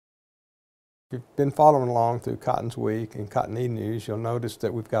If you've been following along through Cotton's Week and Cotton E-News, you'll notice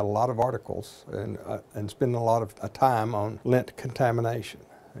that we've got a lot of articles and spend a lot of time on lint contamination.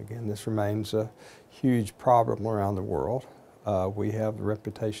 Again, this remains a huge problem around the world. We have the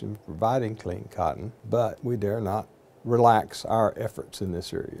reputation of providing clean cotton, but we dare not relax our efforts in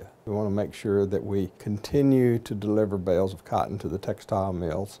this area. We want to make sure that we continue to deliver bales of cotton to the textile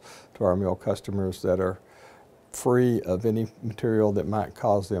mills, to our mill customers that are free of any material that might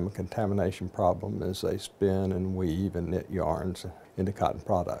cause them a contamination problem as they spin and weave and knit yarns into cotton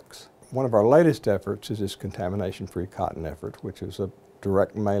products. One of our latest efforts is this contamination-free cotton effort, which is a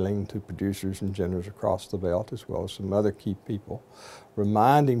direct mailing to producers and ginners across the belt, as well as some other key people,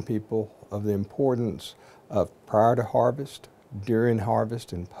 reminding people of the importance of prior to harvest, during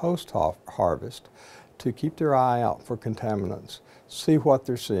harvest, and post-harvest to keep their eye out for contaminants, see what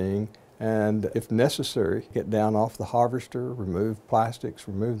they're seeing, and if necessary, get down off the harvester, remove plastics,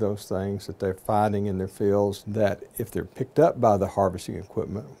 remove those things that they're finding in their fields that if they're picked up by the harvesting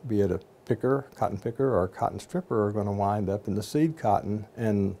equipment, be it a picker, cotton picker, or a cotton stripper, are going to wind up in the seed cotton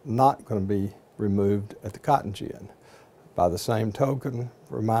and not going to be removed at the cotton gin. By the same token,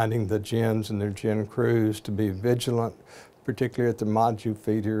 reminding the gins and their gin crews to be vigilant, particularly at the module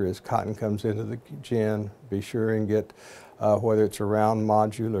feeder as cotton comes into the gin. Be sure and get, whether it's a round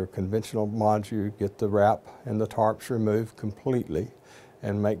module or conventional module, get the wrap and the tarps removed completely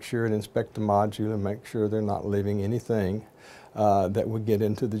and make sure and inspect the module and make sure they're not leaving anything that would get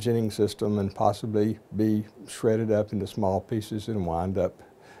into the ginning system and possibly be shredded up into small pieces and wind up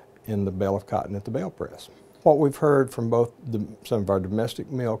in the bale of cotton at the bale press. What we've heard from both some of our domestic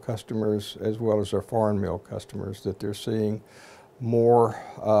mill customers as well as our foreign mill customers, that they're seeing more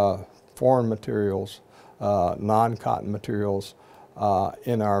foreign materials, non-cotton materials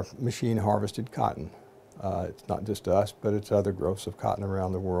in our machine harvested cotton. It's not just us, but it's other growths of cotton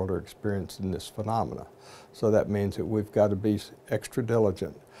around the world are experiencing this phenomena. So that means that we've got to be extra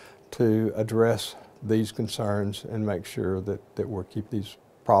diligent to address these concerns and make sure that we'll keep these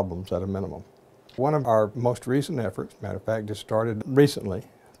problems at a minimum. One of our most recent efforts, matter of fact, just started recently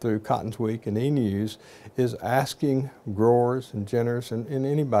through Cotton's Week and E-News, is asking growers and ginners and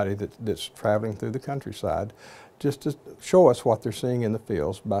anybody that's traveling through the countryside just to show us what they're seeing in the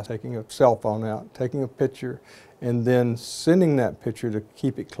fields by taking a cell phone out, taking a picture, and then sending that picture to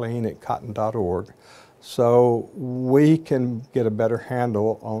keepitclean@cotton.org so we can get a better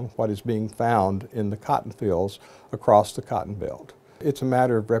handle on what is being found in the cotton fields across the cotton belt. It's a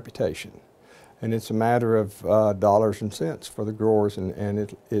matter of reputation. And it's a matter of dollars and cents for the growers, and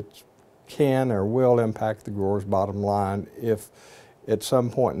it can or will impact the growers' bottom line if at some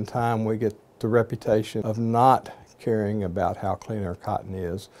point in time we get the reputation of not caring about how clean our cotton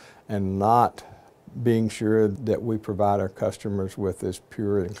is and not being sure that we provide our customers with as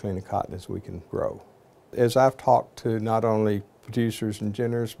pure and clean a cotton as we can grow. As I've talked to not only producers and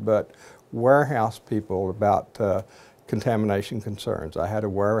ginners, but warehouse people about contamination concerns. I had a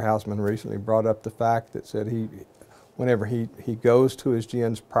warehouseman recently brought up the fact that said whenever he goes to his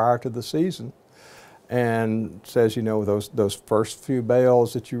gins prior to the season and says, you know, those first few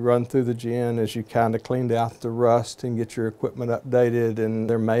bales that you run through the gin as you kind of cleaned out the rust and get your equipment updated, and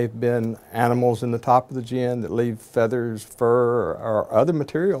there may have been animals in the top of the gin that leave feathers, fur, or other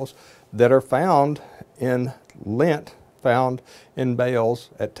materials that are found in lint, found in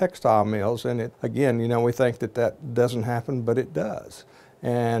bales at textile mills. And again, you know, we think that doesn't happen, but it does.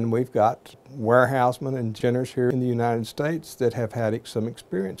 And we've got warehousemen and ginners here in the United States that have had some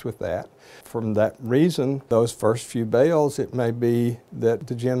experience with that. From that reason, those first few bales, it may be that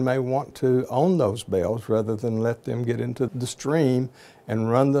the gin may want to own those bales rather than let them get into the stream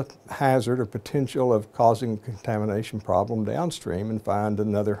and run the hazard or potential of causing a contamination problem downstream and find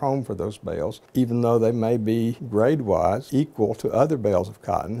another home for those bales, even though they may be grade-wise equal to other bales of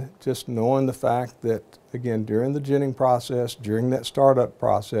cotton. Just knowing the fact that, again, during the ginning process, during that startup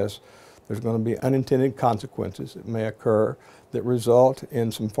process, there's going to be unintended consequences that may occur that result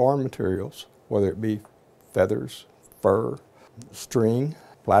in some foreign materials, whether it be feathers, fur, string,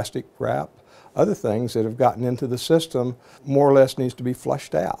 plastic wrap, other things that have gotten into the system, more or less needs to be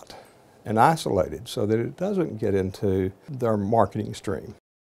flushed out and isolated so that it doesn't get into their marketing stream.